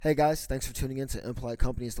Hey guys, thanks for tuning in to Impolite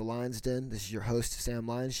Company's The Lyons Den. This is your host, Sam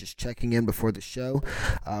Lyons, just checking in before the show.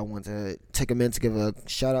 I want to take a minute to give a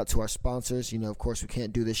shout out to our sponsors. Of course, we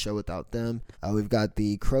can't do this show without them. We've got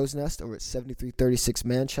the Crow's Nest over at 7336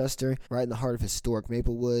 Manchester, right in the heart of historic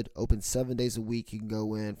Maplewood. Open 7 days a week. You can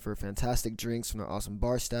go in for fantastic drinks from their awesome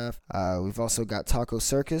bar staff. We've also got Taco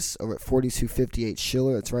Circus over at 4258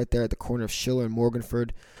 Schiller. It's right there at the corner of Schiller and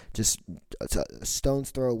Morganford. Just a stone's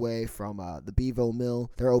throw away from the Bevo Mill.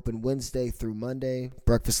 They're open Wednesday through Monday,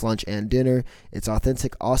 breakfast, lunch, and dinner. It's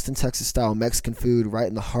authentic Austin, Texas style Mexican food right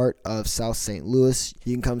in the heart of South St. Louis.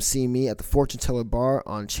 You can come see me at the Fortune Teller Bar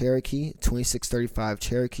on Cherokee, 2635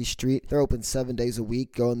 Cherokee Street. They're open 7 days a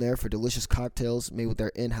week. Go in there for delicious cocktails made with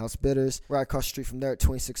their in-house bitters. Right across the street from there at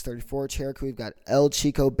 2634 Cherokee, we've got El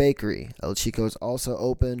Chico Bakery. El Chico is also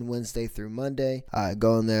open Wednesday through Monday.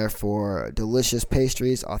 Go in there for delicious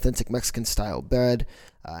pastries, authentic Mexican style bread,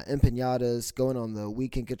 empanadas. Going on the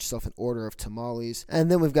weekend, get yourself an order of tamales.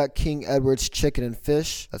 And then we've got King Edward's Chicken and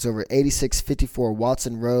Fish. That's over at 8654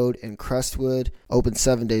 Watson Road in Crestwood. Open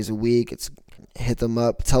 7 days a week. Hit them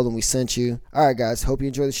up, tell them we sent you. All right, guys, hope you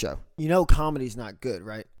enjoy the show. Comedy's not good,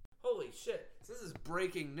 right? Holy shit, this is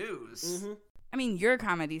breaking news. Mm-hmm. I mean, your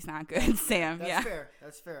comedy's not good, Sam.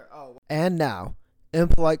 That's fair. Oh. And now,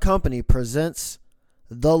 Impolite Company presents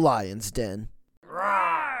The Lyons Den.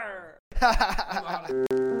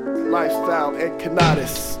 Lifestyle and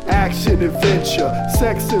cannabis, action, adventure,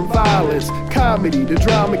 sex and violence, comedy. The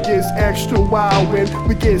drama gets extra wild when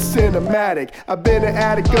we get cinematic. I've been an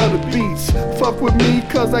addict of the beats. Fuck with me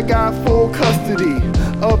cause I got full custody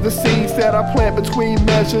of the seeds that I plant between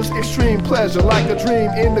measures. Extreme pleasure like a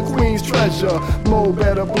dream in the queen's treasure. Mo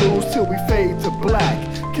better blues till we fade to black.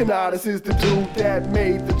 Cannabis is the dude that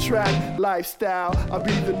made the track. Lifestyle, I'll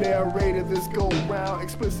be the narrator this go round.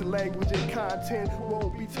 Explicit language and content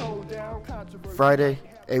won't be toned down. Friday,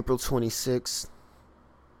 April 26th,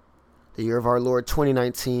 the year of our Lord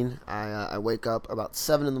 2019. I wake up about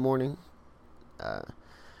 7 in the morning. I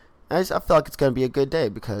feel like it's going to be a good day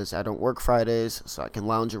because I don't work Fridays, so I can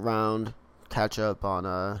lounge around, catch up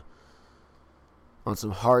on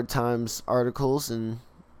some Hard Times articles, and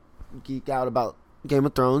geek out about Game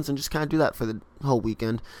of Thrones, and just kind of do that for the whole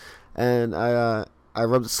weekend. And I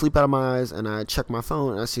rub the sleep out of my eyes, and I check my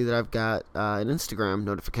phone, and I see that I've got an Instagram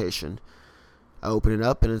notification. I open it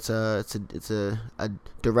up, and it's a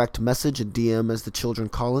direct message, a DM as the children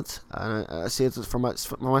call it. And I see it's from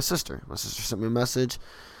my sister. My sister sent me a message.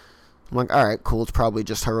 I'm like, all right, cool. It's probably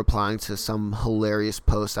just her replying to some hilarious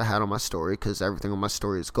post I had on my story, because everything on my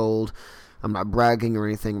story is gold. I'm not bragging or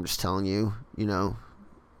anything. I'm just telling you,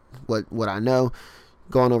 what I know.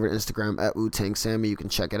 Go on over to Instagram at Wu-Tang Sammy. You can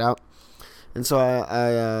check it out. And so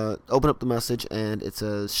I open up the message, and it's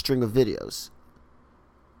a string of videos.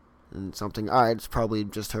 And something, all right, it's probably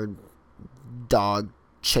just her dog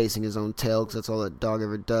chasing his own tail, because that's all that dog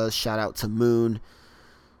ever does. Shout out to Moon,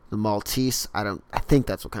 the Maltese. I think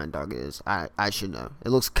that's what kind of dog it is. I should know. It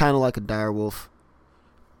looks kind of like a dire wolf,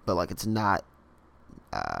 but like it's not.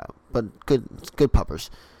 But good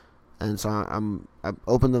puppers. And so I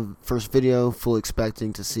opened the first video, fully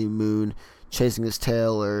expecting to see Moon chasing his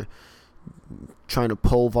tail or trying to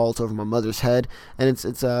pole vault over my mother's head. And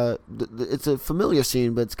it's a familiar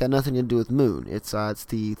scene, but it's got nothing to do with Moon. It's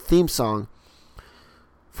the theme song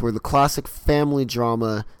for the classic family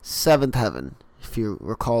drama Seventh Heaven. If you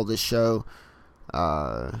recall this show,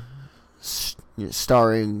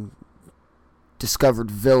 starring discovered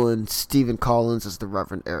villain Stephen Collins as the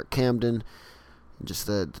Reverend Eric Camden. Just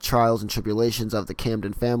the trials and tribulations of the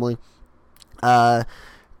Camden family. And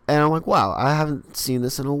I'm like, wow, I haven't seen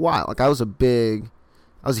this in a while. Like, I was a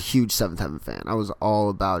huge Seventh Heaven fan. I was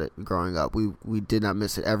all about it growing up. We did not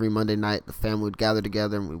miss it. Every Monday night, the family would gather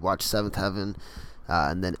together and we'd watch Seventh Heaven,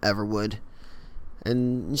 and then Everwood.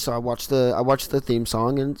 And so I watched the theme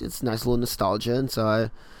song, and it's nice little nostalgia. And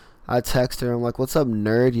so I text her. I'm like, what's up,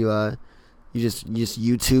 nerd? You just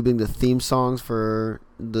YouTubing the theme songs for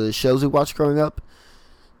the shows we watched growing up?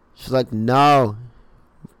 She's like, no,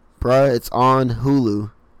 bruh, it's on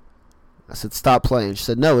Hulu. I said, stop playing. She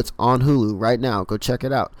said, no, it's on Hulu right now. Go check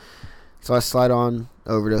it out. So I slide on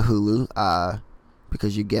over to Hulu,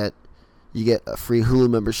 because you get a free Hulu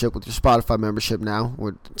membership with your Spotify membership now.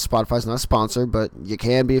 Spotify's not a sponsor, but you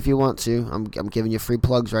can be if you want to. I'm giving you free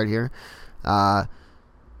plugs right here. And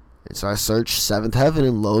so I searched Seventh Heaven,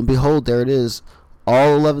 and lo and behold, there it is.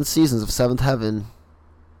 All 11 seasons of Seventh Heaven,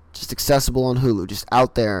 just accessible on Hulu, just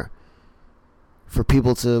out there for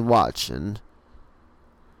people to watch. And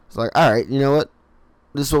it's like, all right, you know what?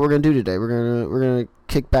 This is what we're gonna do today. We're gonna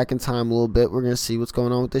kick back in time a little bit. We're gonna see what's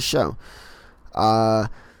going on with this show.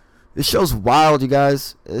 This show's wild, you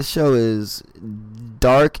guys. This show is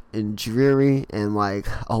dark and dreary, and like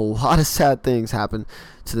a lot of sad things happen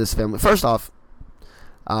to this family. First off,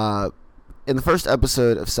 in the first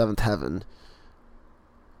episode of Seventh Heaven,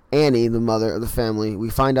 Annie, the mother of the family, we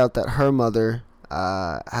find out that her mother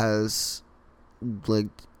has like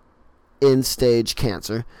end stage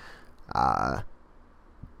cancer. The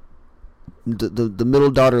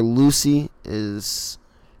middle daughter Lucy is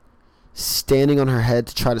standing on her head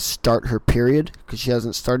to try to start her period because she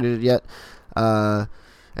hasn't started it yet. And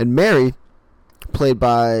Mary, played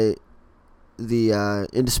by the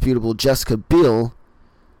indisputable Jessica Biel,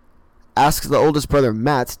 asks the oldest brother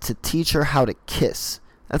Matt to teach her how to kiss.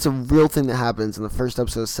 That's a real thing that happens in the first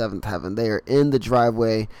episode of Seventh Heaven. They are in the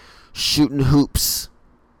driveway shooting hoops,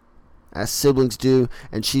 as siblings do,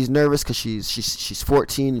 and she's nervous because she's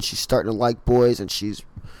 14 and she's starting to like boys and she's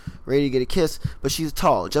ready to get a kiss, but she's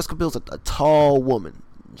tall. Jessica Biel's a tall woman.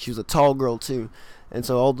 She was a tall girl too, and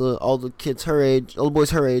so all the kids her age, all the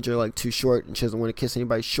boys her age, are like too short, and she doesn't want to kiss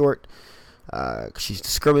anybody short. She's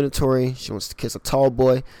discriminatory. She wants to kiss a tall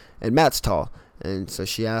boy, and Matt's tall, and so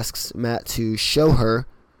she asks Matt to show her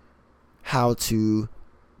how to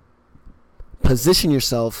position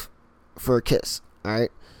yourself for a kiss. All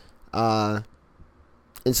right,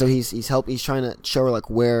 and so he's trying to show her like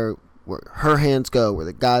where her hands go, where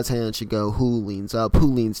the guy's hands should go, who leans up, who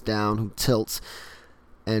leans down, who tilts,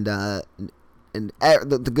 and the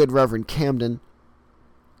good Reverend Camden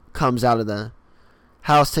comes out of the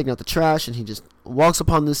house taking out the trash, and he just walks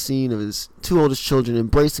upon this scene of his two oldest children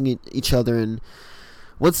embracing each other in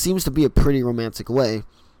what seems to be a pretty romantic way.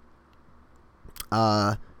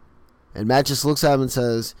 And Matt just looks at him and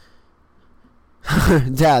says,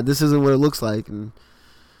 "Dad, this isn't what it looks like." And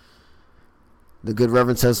the good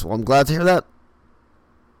Reverend says, "Well, I'm glad to hear that."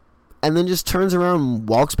 And then just turns around and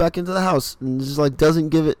walks back into the house and just like doesn't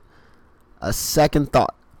give it a second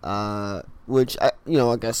thought. Which I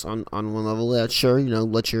guess on one level, yeah, sure,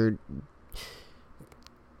 let your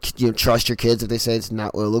trust your kids if they say it's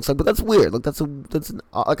not what it looks like. But that's weird. Like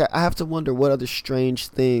I have to wonder what other strange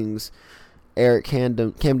things Eric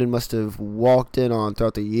Camden must have walked in on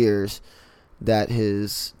throughout the years that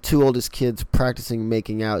his two oldest kids practicing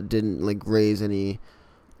making out didn't like raise any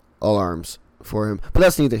alarms for him. But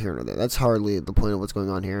that's neither here nor there. That's hardly the point of what's going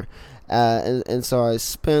on here. And so I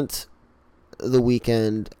spent the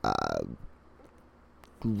weekend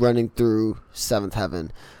running through Seventh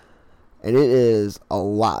Heaven, and it is a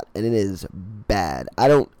lot, and it is bad. I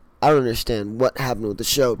don't understand what happened with the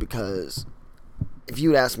show, because if you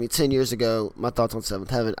would ask me 10 years ago my thoughts on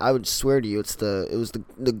Seventh Heaven, I would swear to you it was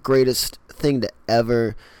the greatest thing to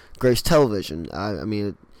ever grace television. I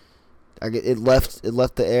mean, it left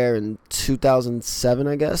the air in 2007,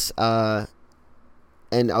 I guess. And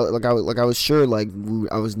I was sure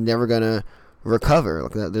I was never gonna recover.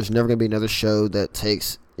 Like that, there's never gonna be another show that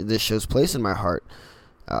takes this show's place in my heart.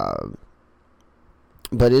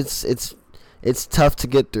 But it's tough to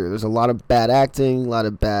get through. There's a lot of bad acting, a lot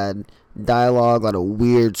of bad dialogue, a lot of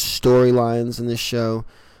weird storylines in this show.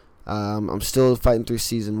 I'm still fighting through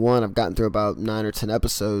season 1. I've gotten through about 9 or 10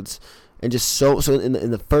 episodes, and just so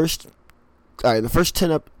in the first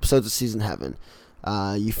 10 episodes of Season Heaven,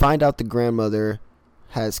 you find out the grandmother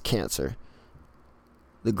has cancer.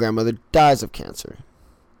 The grandmother dies of cancer.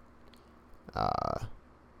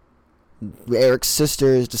 Eric's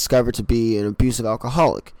sister is discovered to be an abusive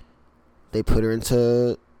alcoholic. They put her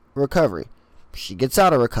into recovery. She gets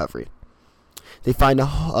out of recovery. They find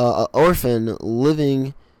a orphan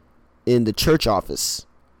living in the church office.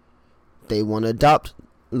 They want to adopt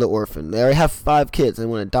the orphan. They already have 5 kids. They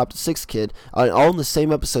want to adopt a 6th kid. All in the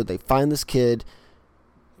same episode, they find this kid.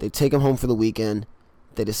 They take him home for the weekend.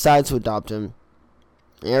 They decide to adopt him.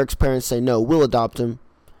 Eric's parents say, no, we'll adopt him.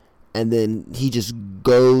 And then he just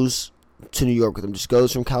goes to New York with him. Just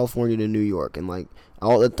goes from California to New York. And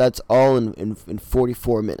that's all in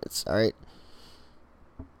 44 minutes. All right.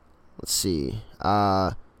 Let's see.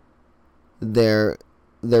 Their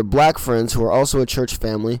black friends, who are also a church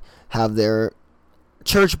family, have their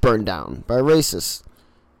church burned down by racists.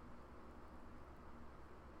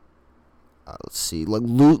 Let's see.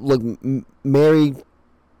 Mary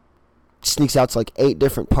sneaks out to 8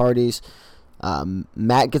 different parties.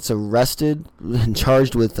 Matt gets arrested and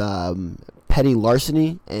charged with petty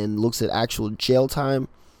larceny and looks at actual jail time.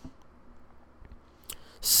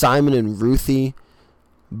 Simon and Ruthie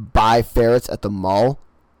buy ferrets at the mall.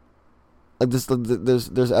 There's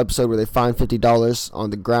an episode where they find $50 on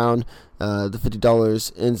the ground. The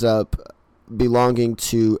 $50 ends up belonging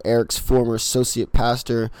to Eric's former associate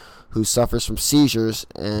pastor, who suffers from seizures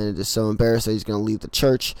and is so embarrassed that he's going to leave the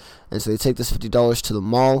church. And so they take this $50 to the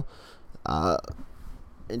mall.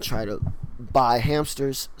 and try to buy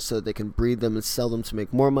hamsters so they can breed them and sell them to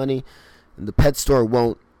make more money. And the pet store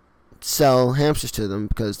won't sell hamsters to them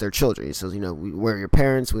because they're children. He says, we're your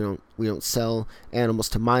parents. We don't sell animals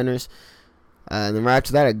to minors. And then right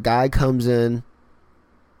after that, a guy comes in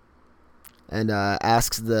and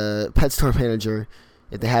asks the pet store manager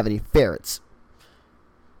if they have any ferrets.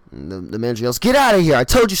 And the manager yells, "Get out of here! I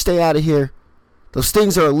told you stay out of here. Those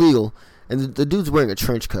things are illegal." And the dude's wearing a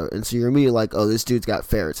trench coat, and so you're immediately like, "Oh, this dude's got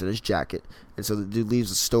ferrets in his jacket." And so the dude leaves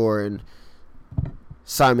the store, and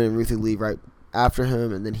Simon and Ruthie leave right after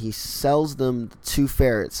him, and then he sells them the 2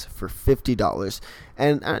 ferrets for $50.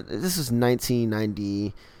 And this is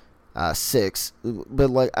 1996, but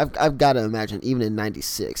like I've got to imagine, even in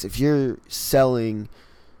 96, if you're selling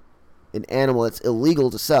an animal that's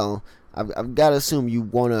illegal to sell, I've got to assume you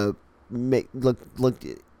want to make look.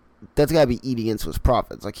 That's got to be eating into his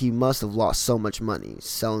profits. Like, he must have lost so much money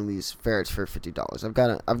selling these ferrets for $50.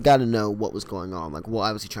 I've got to know what was going on. Like,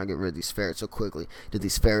 why was he trying to get rid of these ferrets so quickly? Did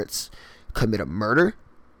these ferrets commit a murder?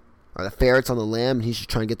 Are the ferrets on the lam and he's just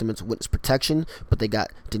trying to get them into witness protection, but they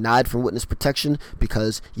got denied from witness protection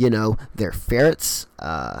because, they're ferrets?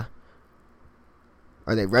 Are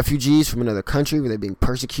they refugees from another country? Were they being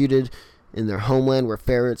persecuted in their homeland where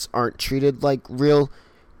ferrets aren't treated like real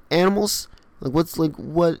animals? What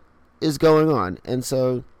is going on? And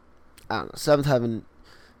so, I don't know, Seventh Heaven,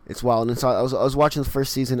 it's wild. And so I was watching the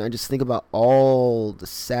first season. I just think about all the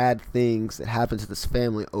sad things that happened to this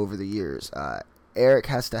family over the years. Eric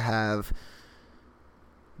has to have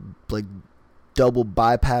double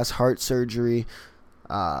bypass heart surgery.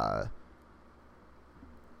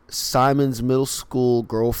 Simon's middle school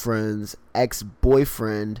girlfriend's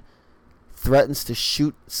ex-boyfriend threatens to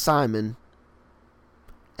shoot Simon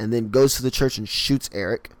and then goes to the church and shoots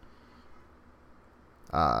Eric.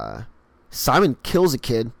 Simon kills a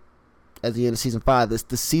kid at the end of season 5.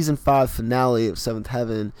 The season 5 finale of Seventh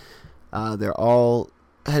Heaven. They're all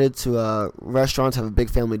headed to a restaurant to have a big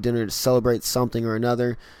family dinner to celebrate something or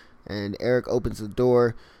another. And Eric opens the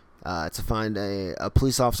door to find a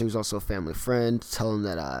police officer who's also a family friend, tell him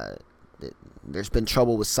that there's been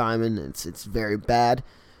trouble with Simon. It's very bad.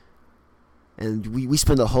 And we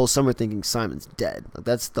spend the whole summer thinking Simon's dead.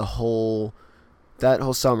 That's that whole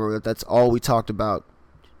summer. That's all we talked about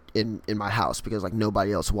in my house, because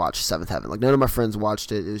nobody else watched Seventh Heaven. None of my friends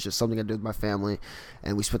watched it. It was just something I did with my family,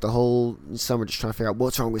 and we spent the whole summer just trying to figure out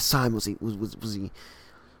what's wrong with Simon. Was he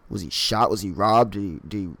shot? Was he robbed? Did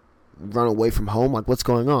he run away from home? What's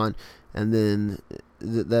going on? And then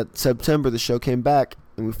that September, the show came back,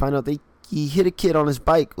 and we find out he hit a kid on his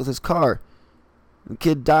bike with his car. The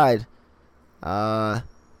kid died. And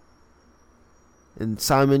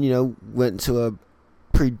Simon, went into a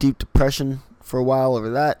pretty deep depression for a while over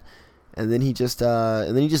that, and then he just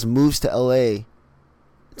moves to LA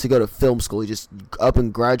to go to film school. He just up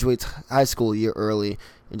and graduates high school a year early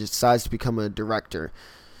and just decides to become a director.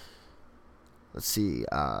 Let's see,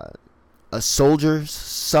 a soldier's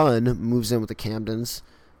son moves in with the Camdens,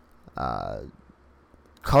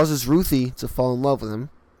 causes Ruthie to fall in love with him,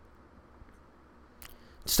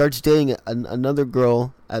 starts dating another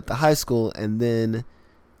girl at the high school, and then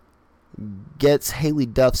gets Haley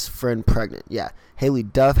Duff's friend pregnant. Yeah, Haley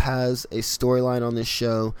Duff has a storyline on this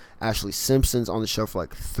show. Ashley Simpson's on the show for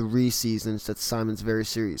 3 seasons. That's Simon's very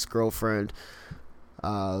serious girlfriend.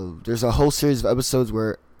 There's a whole series of episodes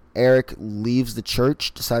where Eric leaves the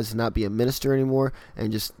church, decides to not be a minister anymore,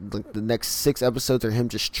 and just the next 6 episodes are him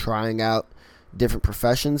just trying out different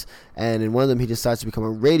professions. And in one of them, he decides to become a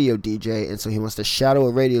radio DJ, and so he wants to shadow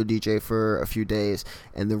a radio DJ for a few days.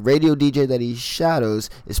 And the radio DJ that he shadows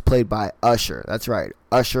is played by Usher. That's right,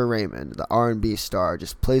 Usher Raymond, the R&B star,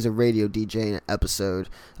 just plays a radio DJ in an episode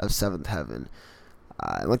of Seventh Heaven.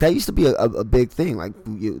 That used to be a big thing.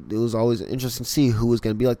 It was always interesting to see who was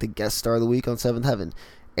going to be the guest star of the week on Seventh Heaven.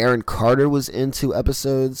 Aaron Carter was in 2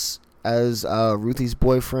 episodes as Ruthie's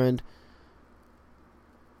boyfriend.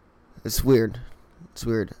 It's weird.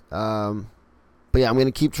 But yeah, I'm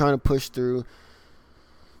gonna keep trying to push through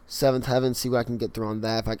Seventh Heaven, see what I can get through on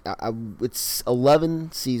that. It's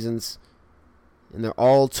 11 seasons, and they're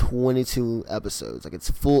all 22 episodes. It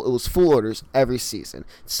was full orders every season.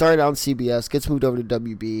 It started out on CBS, gets moved over to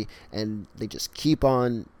WB, and they just keep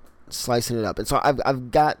on slicing it up. And so I've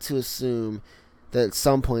got to assume that at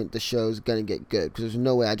some point the show's gonna get good, because there's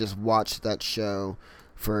no way I just watched that show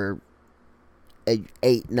for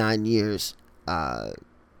 8-9 years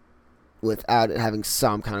without it having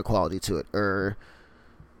some kind of quality to it. Or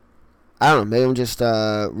I don't know, maybe I'm just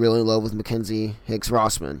really in love with Mackenzie Hicks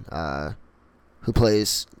Rossman, who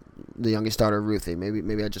plays the youngest daughter of Ruthie.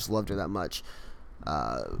 Maybe I just loved her that much.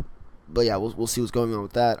 But yeah, we'll see what's going on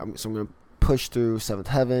with that. So I'm gonna push through Seventh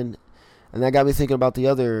Heaven, and that got me thinking about the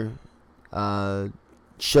other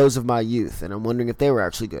shows of my youth, and I'm wondering if they were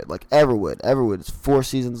actually good. Like Everwood. Everwood is 4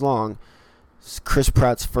 seasons long. It's Chris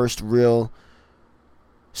Pratt's first real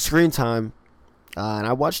screen time, and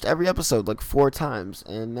I watched every episode like 4 times,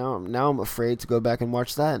 and now I'm afraid to go back and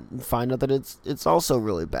watch that and find out that it's also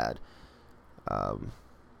really bad. But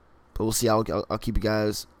we'll see. I'll keep you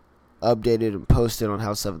guys updated and posted on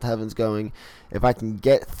how Seventh Heaven's going. If I can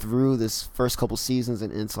get through this first couple seasons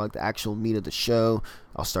and into like the actual meat of the show,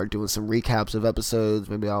 I'll start doing some recaps of episodes.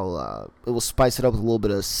 Maybe it will spice it up with a little bit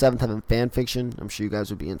of Seventh Heaven fan fiction. I'm sure you guys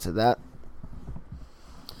would be into that.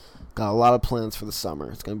 Got a lot of plans for the summer.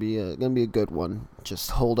 It's gonna be a good one. Just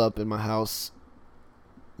holed up in my house,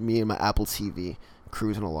 me and my Apple TV,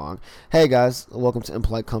 cruising along. Hey guys, welcome to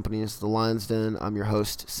Impolite Companies, the Lyons Den. I'm your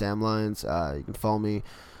host, Sam Lyons. You can follow me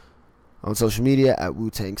on social media at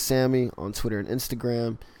Wu-Tang Sammy on Twitter and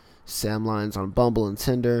Instagram. Sam Lyons on Bumble and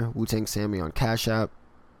Tinder. Wu-Tang Sammy on Cash App.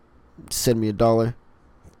 Send me $1.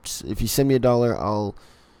 If you send me $1, I'll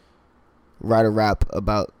write a rap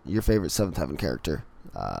about your favorite Seventh Heaven character.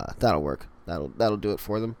 That'll work. That'll do it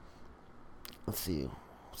for them. Let's see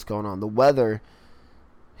what's going on. The weather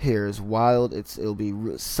here is wild. It'll be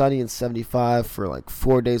sunny and 75 for like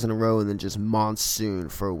 4 days in a row, and then just monsoon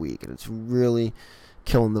for a week, and it's really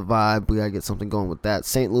killing the vibe. We gotta get something going with that.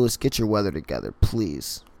 St. Louis, get your weather together,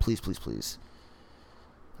 please. Please.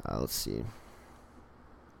 Let's see.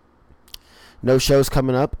 No shows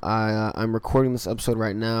coming up. I'm recording this episode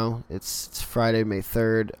right now. It's Friday, May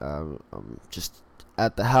 3rd. I'm just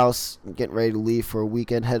at the house, getting ready to leave for a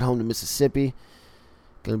weekend. Head home to Mississippi.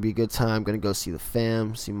 Gonna be a good time. Gonna go see the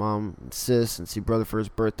fam, see mom and sis, and see brother for his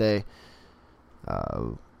birthday.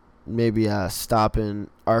 Maybe stop in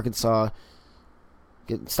Arkansas.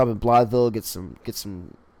 Stop in Blytheville. Get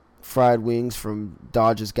some fried wings from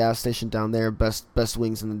Dodge's gas station down there. Best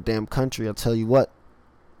wings in the damn country. I'll tell you what.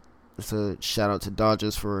 It's a shout out to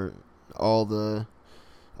Dodge's for all the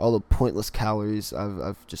pointless calories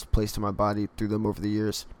I've just placed in my body through them over the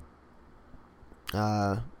years.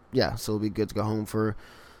 Yeah, so it'll be good to go home for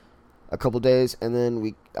a couple days, and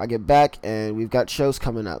then I get back, and we've got shows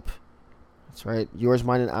coming up. That's right, Yours,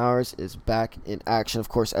 Mine, and Ours is back in action. Of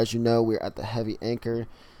course, as you know, we're at the Heavy Anchor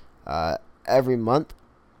every month.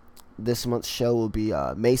 This month's show will be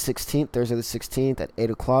May 16th, Thursday the 16th at 8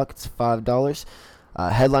 o'clock. It's $5.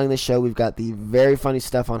 Headlining the show, we've got the very funny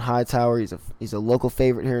Stefan Hightower. He's a local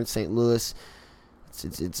favorite here in St. Louis.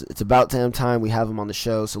 It's about damn time we have him on the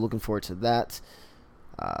show, so looking forward to that.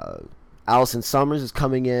 Allison Summers is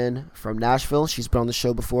coming in from Nashville. She's been on the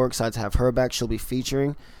show before. Excited to have her back. She'll be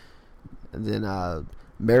featuring. And then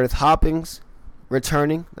Meredith Hoppings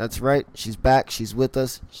returning. That's right. She's back. She's with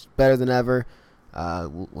us. She's better than ever.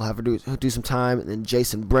 We'll have her do some time. And then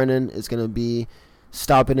Jason Brennan is going to be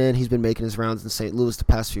stopping in. He's been making his rounds in St. Louis the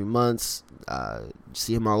past few months.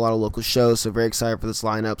 See him on a lot of local shows. So very excited for this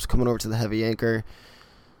lineup. So coming over to the Heavy Anchor.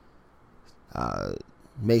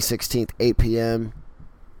 May 16th, 8 p.m.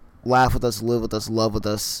 Laugh with us, live with us, love with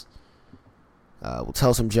us. We'll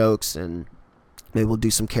tell some jokes, and maybe we'll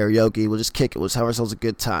do some karaoke. We'll just kick it. We'll just have ourselves a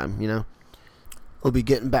good time, you know. We'll be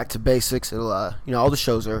getting back to basics. It'll, all the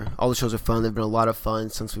shows are fun. They've been a lot of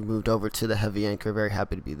fun since we moved over to the Heavy Anchor. Very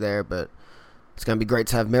happy to be there, but it's gonna be great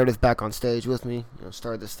to have Meredith back on stage with me.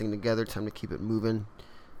 Start this thing together. Time to keep it moving.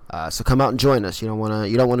 So come out and join us. You don't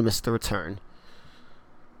wanna miss the return.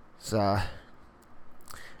 So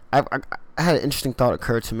I had an interesting thought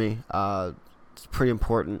occur to me. It's pretty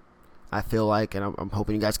important, I feel like, and I'm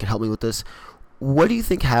hoping you guys can help me with this. What do you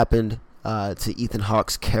think happened to Ethan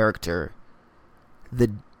Hawke's character the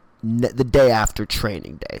day after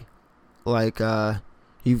Training Day? Like,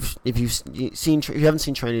 if you haven't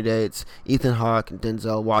seen Training Day, it's Ethan Hawke and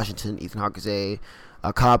Denzel Washington. Ethan Hawke is a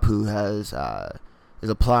cop who is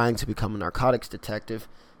applying to become a narcotics detective,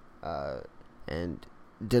 and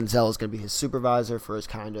Denzel is going to be his supervisor for his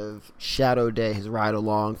kind of shadow day, his ride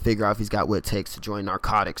along, figure out if he's got what it takes to join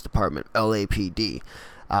narcotics department, LAPD.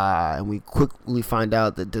 And we quickly find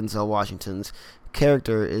out that Denzel Washington's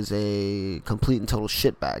character is a complete and total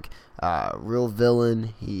shitbag. Real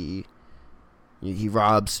villain. He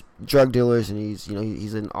robs drug dealers, and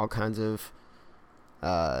he's in all kinds of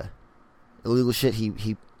illegal shit.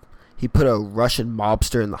 He put a Russian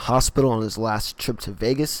mobster in the hospital on his last trip to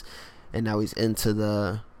Vegas, and now he's into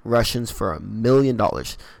the Russians for $1 million.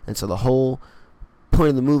 And so the whole point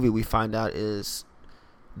of the movie, we find out, is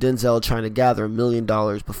Denzel trying to gather $1 million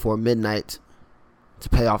before midnight to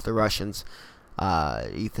pay off the Russians.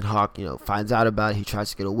 Ethan Hawke, finds out about it. He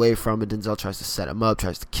tries to get away from it. Denzel tries to set him up,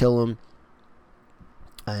 tries to kill him.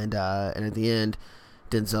 and at the end,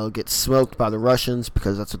 Denzel gets smoked by the Russians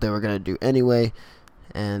because that's what they were gonna do anyway,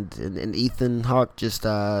 and Ethan Hawke just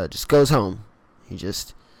goes home. He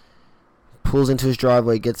just pulls into his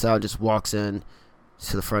driveway, gets out, just walks in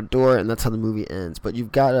to the front door, and that's how the movie ends. But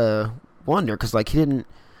you've gotta wonder, because like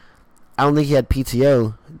I don't think he had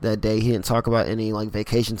PTO that day. He didn't talk about any like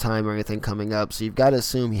vacation time or anything coming up, so you've got to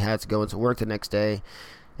assume he had to go into work the next day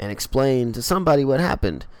and explain to somebody what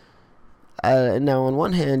happened. And now, on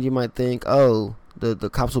one hand, you might think, oh, the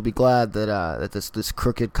cops will be glad that this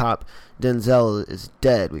crooked cop Denzel is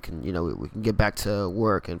dead. We can get back to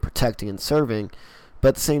work and protecting and serving. But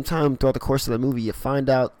at the same time, throughout the course of the movie, you find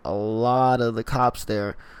out a lot of the cops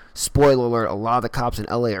there. Spoiler alert: a lot of the cops in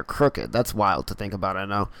LA are crooked. That's wild to think about. I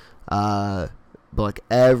know. But like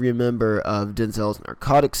every member of Denzel's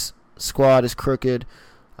narcotics squad is crooked.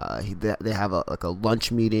 They have a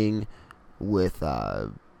lunch meeting with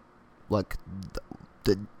like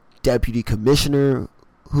the deputy commissioner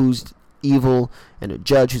who's evil and a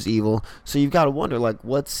judge who's evil. So you've got to wonder, like,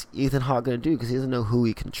 what's Ethan Hawke gonna do, because he doesn't know who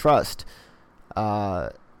he can trust.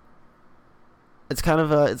 It's kind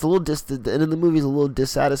of it's a little the end of the movie is a little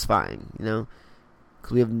dissatisfying, because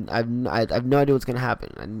I have no idea what's gonna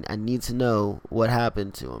happen. I need to know what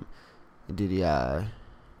happened to him. Did he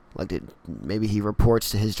maybe he reports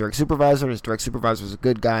to his direct supervisor, and his direct supervisor is a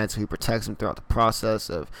good guy, and so he protects him throughout the process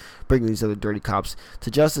of bringing these other dirty cops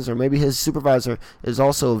to justice, or maybe his supervisor is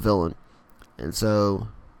also a villain, and so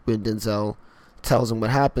when Denzel tells him what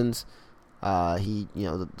happens,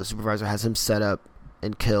 the supervisor has him set up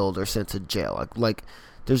and killed or sent to jail. Like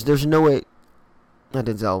there's no way, not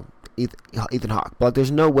Denzel, Ethan Hawke, but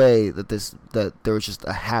there's no way that there was just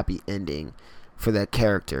a happy ending for that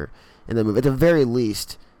character in the movie. At the very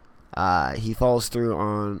least, he follows through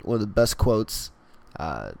on one of the best quotes,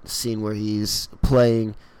 scene where he's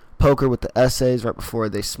playing poker with the essays right before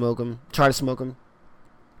they try to smoke him,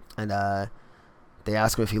 and they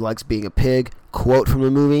ask him if he likes being a pig. Quote from the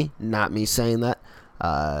movie, not me saying that.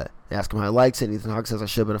 They ask him how he likes it, and Ethan Hawke says, I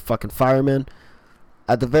should have been a fucking fireman.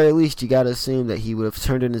 At the very least, you gotta assume that he would have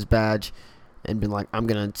turned in his badge and been like, I'm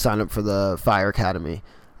gonna sign up for the fire academy.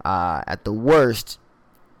 At the worst,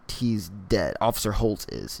 he's dead. Officer Holtz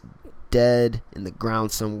is dead in the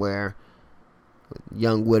ground somewhere.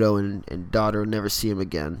 Young widow and daughter, never see him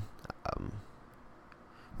again.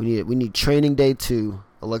 We need Training Day 2,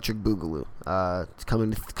 Electric Boogaloo. It's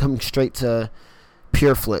coming straight to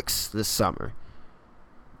PureFlix this summer.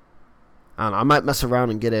 I don't know, I might mess around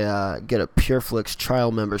and get a PureFlix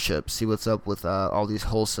trial membership. See what's up with all these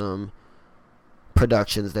wholesome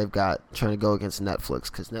productions they've got trying to go against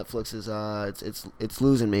Netflix, because Netflix is it's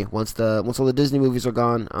losing me. Once all the Disney movies are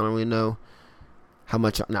gone, I don't really know how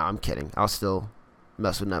much. No, I'm kidding. I'll still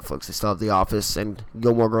mess with Netflix. They still have The Office and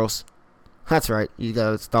Gilmore Girls. That's right. You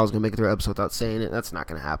guys thought I was gonna make it through an episode without saying it. That's not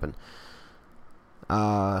gonna happen.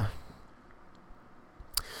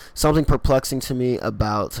 Something perplexing to me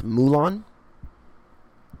about Mulan.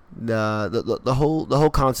 The whole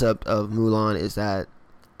concept of Mulan is that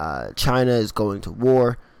China is going to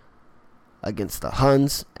war against the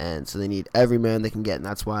Huns, and so they need every man they can get, and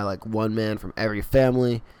that's why like one man from every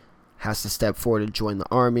family has to step forward and join the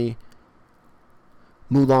army.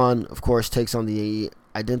 Mulan, of course, takes on the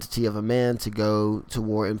identity of a man to go to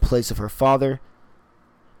war in place of her father,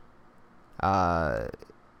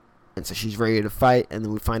 and so she's ready to fight, and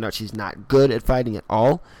then we find out she's not good at fighting at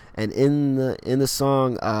all. And in the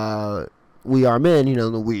song We Are Men,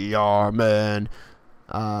 the We Are Men,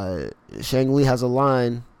 Shang Li has a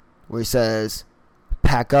line where he says,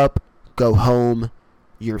 pack up, go home,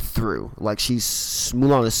 you're through. Like,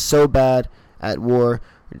 Mulan is so bad at war,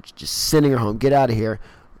 just sending her home, get out of here.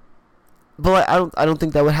 But I don't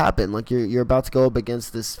think that would happen. Like, you're about to go up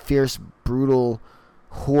against this fierce, brutal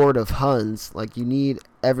horde of Huns. Like, you need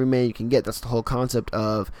every man you can get. That's the whole concept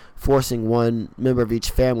of forcing one member of each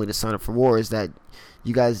family to sign up for war, is that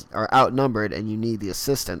you guys are outnumbered and you need the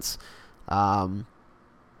assistance. And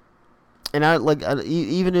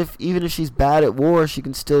even if she's bad at war, she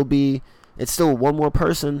can still be. It's still one more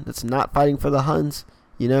person that's not fighting for the Huns.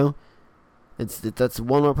 That's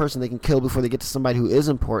one more person they can kill before they get to somebody who is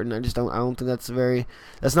important. I don't think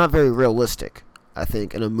that's not very realistic. I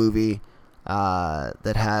think in a movie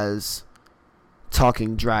that has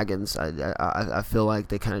talking dragons, I feel like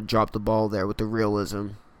they kind of dropped the ball there with the realism.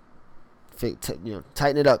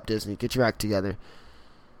 Tighten it up, Disney. Get your act together.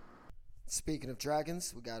 Speaking of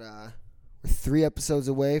dragons, we're 3 episodes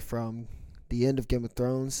away from the end of Game of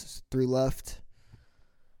Thrones. 3 left,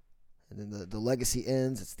 and then the legacy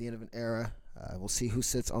ends. It's the end of an era. We'll see who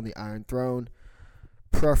sits on the Iron Throne.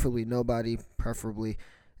 Preferably nobody. Preferably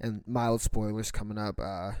And mild spoilers coming up.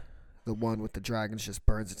 The one with the dragons just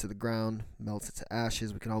burns it to the ground, melts it to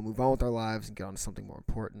ashes. We can all move on with our lives and get on to something more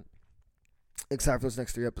important. Except for those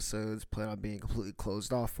next 3 episodes, plan on being completely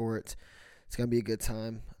closed off for it. It's going to be a good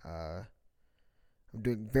time. I'm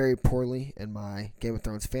doing very poorly in my Game of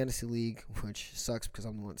Thrones Fantasy League, which sucks because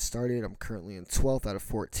I'm the one that started. I'm currently in 12th out of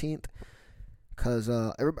 14th because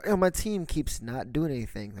everybody on my team keeps not doing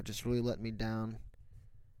anything. That just really let me down.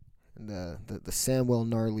 And the Samwell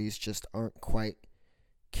Gnarlies just aren't quite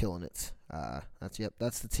killing it.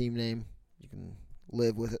 That's the team name. You can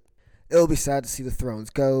live with it. It'll be sad to see the Thrones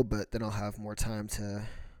go, but then I'll have more time to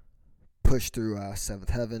push through 7th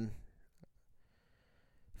Heaven.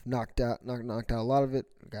 Knocked out a lot of it.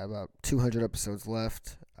 Got about 200 episodes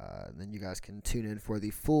left. And then you guys can tune in for the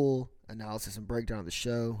full analysis and breakdown of the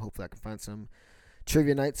show. Hopefully I can find some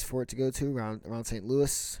trivia nights for it to go to around St.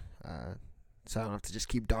 Louis. So I don't have to just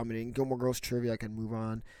keep dominating Gilmore Girls trivia. I can move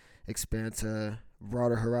on, expand to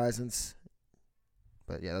broader horizons.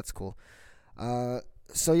 But yeah, that's cool.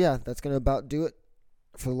 So yeah, that's going to about do it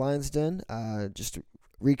for the Lyons Den. Just to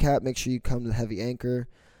recap, make sure you come to the Heavy Anchor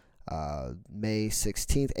May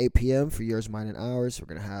 16th, 8 p.m. for yours, mine, and ours.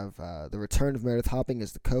 We're going to have the return of Meredith Hopping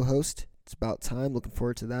as the co-host. It's about time. Looking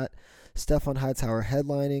forward to that. Stefan Hightower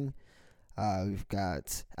headlining. We've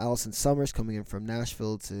got Allison Summers coming in from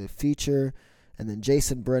Nashville to feature. And then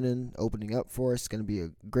Jason Brennan opening up for us. It's going to be a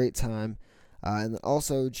great time. And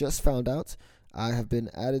also just found out I have been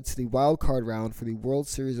added to the wild card round for the World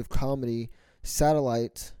Series of Comedy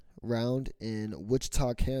satellite round in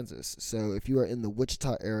Wichita, Kansas. So if you are in the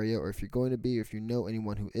Wichita area, or if you're going to be, or if you know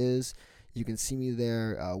anyone who is, you can see me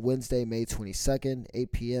there Wednesday, May 22nd,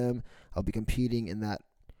 8 p.m. I'll be competing in that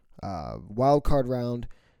wild card round,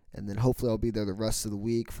 and then hopefully I'll be there the rest of the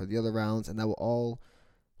week for the other rounds, and that will all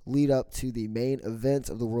lead up to the main event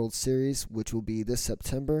of the World Series, which will be this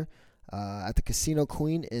September at the Casino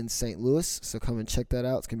Queen in St. Louis. So come and check that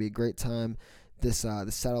out. It's going to be a great time. This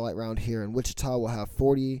satellite round here in Wichita will have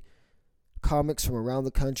 40 comics from around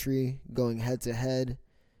the country going head-to-head,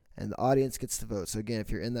 and the audience gets to vote. So again, if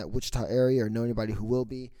you're in that Wichita area or know anybody who will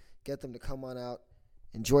be, get them to come on out,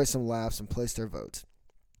 enjoy some laughs, and place their vote.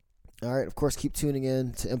 All right, of course, keep tuning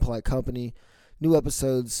in to Impolite Company. New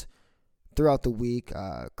episodes throughout the week.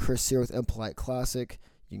 Chris here with Impolite Classic.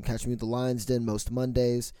 You can catch me at the Lyons Den most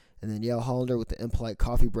Mondays, and then Yale Hollander with the Impolite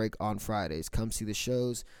Coffee Break on Fridays. Come see the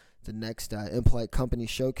shows. The next Impolite Company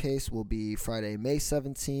Showcase will be Friday, May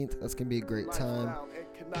 17th. That's going to be a great time.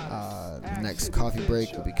 The next coffee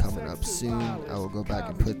break will be coming up soon. I will go back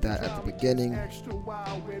and put that at the beginning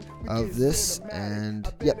of this. And,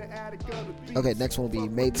 yep. Okay, next one will be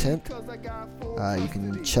May 10th. You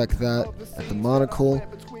can check that at the Monocle.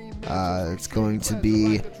 It's going to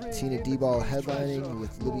be Tina D-Ball headlining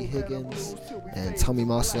with Libby Higgins and Tommy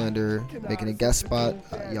Mosslander making a guest spot.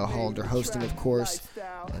 Yale Hollander hosting, of course.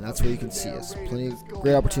 And that's where you can see us. Plenty of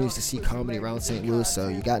great opportunities to see comedy around St. Louis, so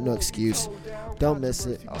you got no excuse. Don't miss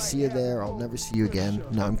it. I'll see you there. I'll never see you again.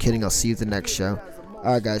 No, I'm kidding. I'll see you at the next show.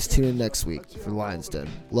 All right, guys, tune in next week for Lyons Den.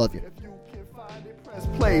 Love you.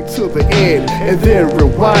 Play to the end and then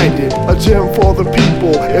rewind it. A gem for the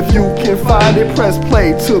people. If you can find it, press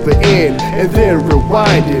play to the end and then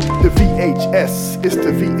rewind it. The VHS, it's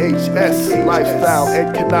the VHS. Lifestyle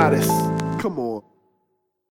and Canadas.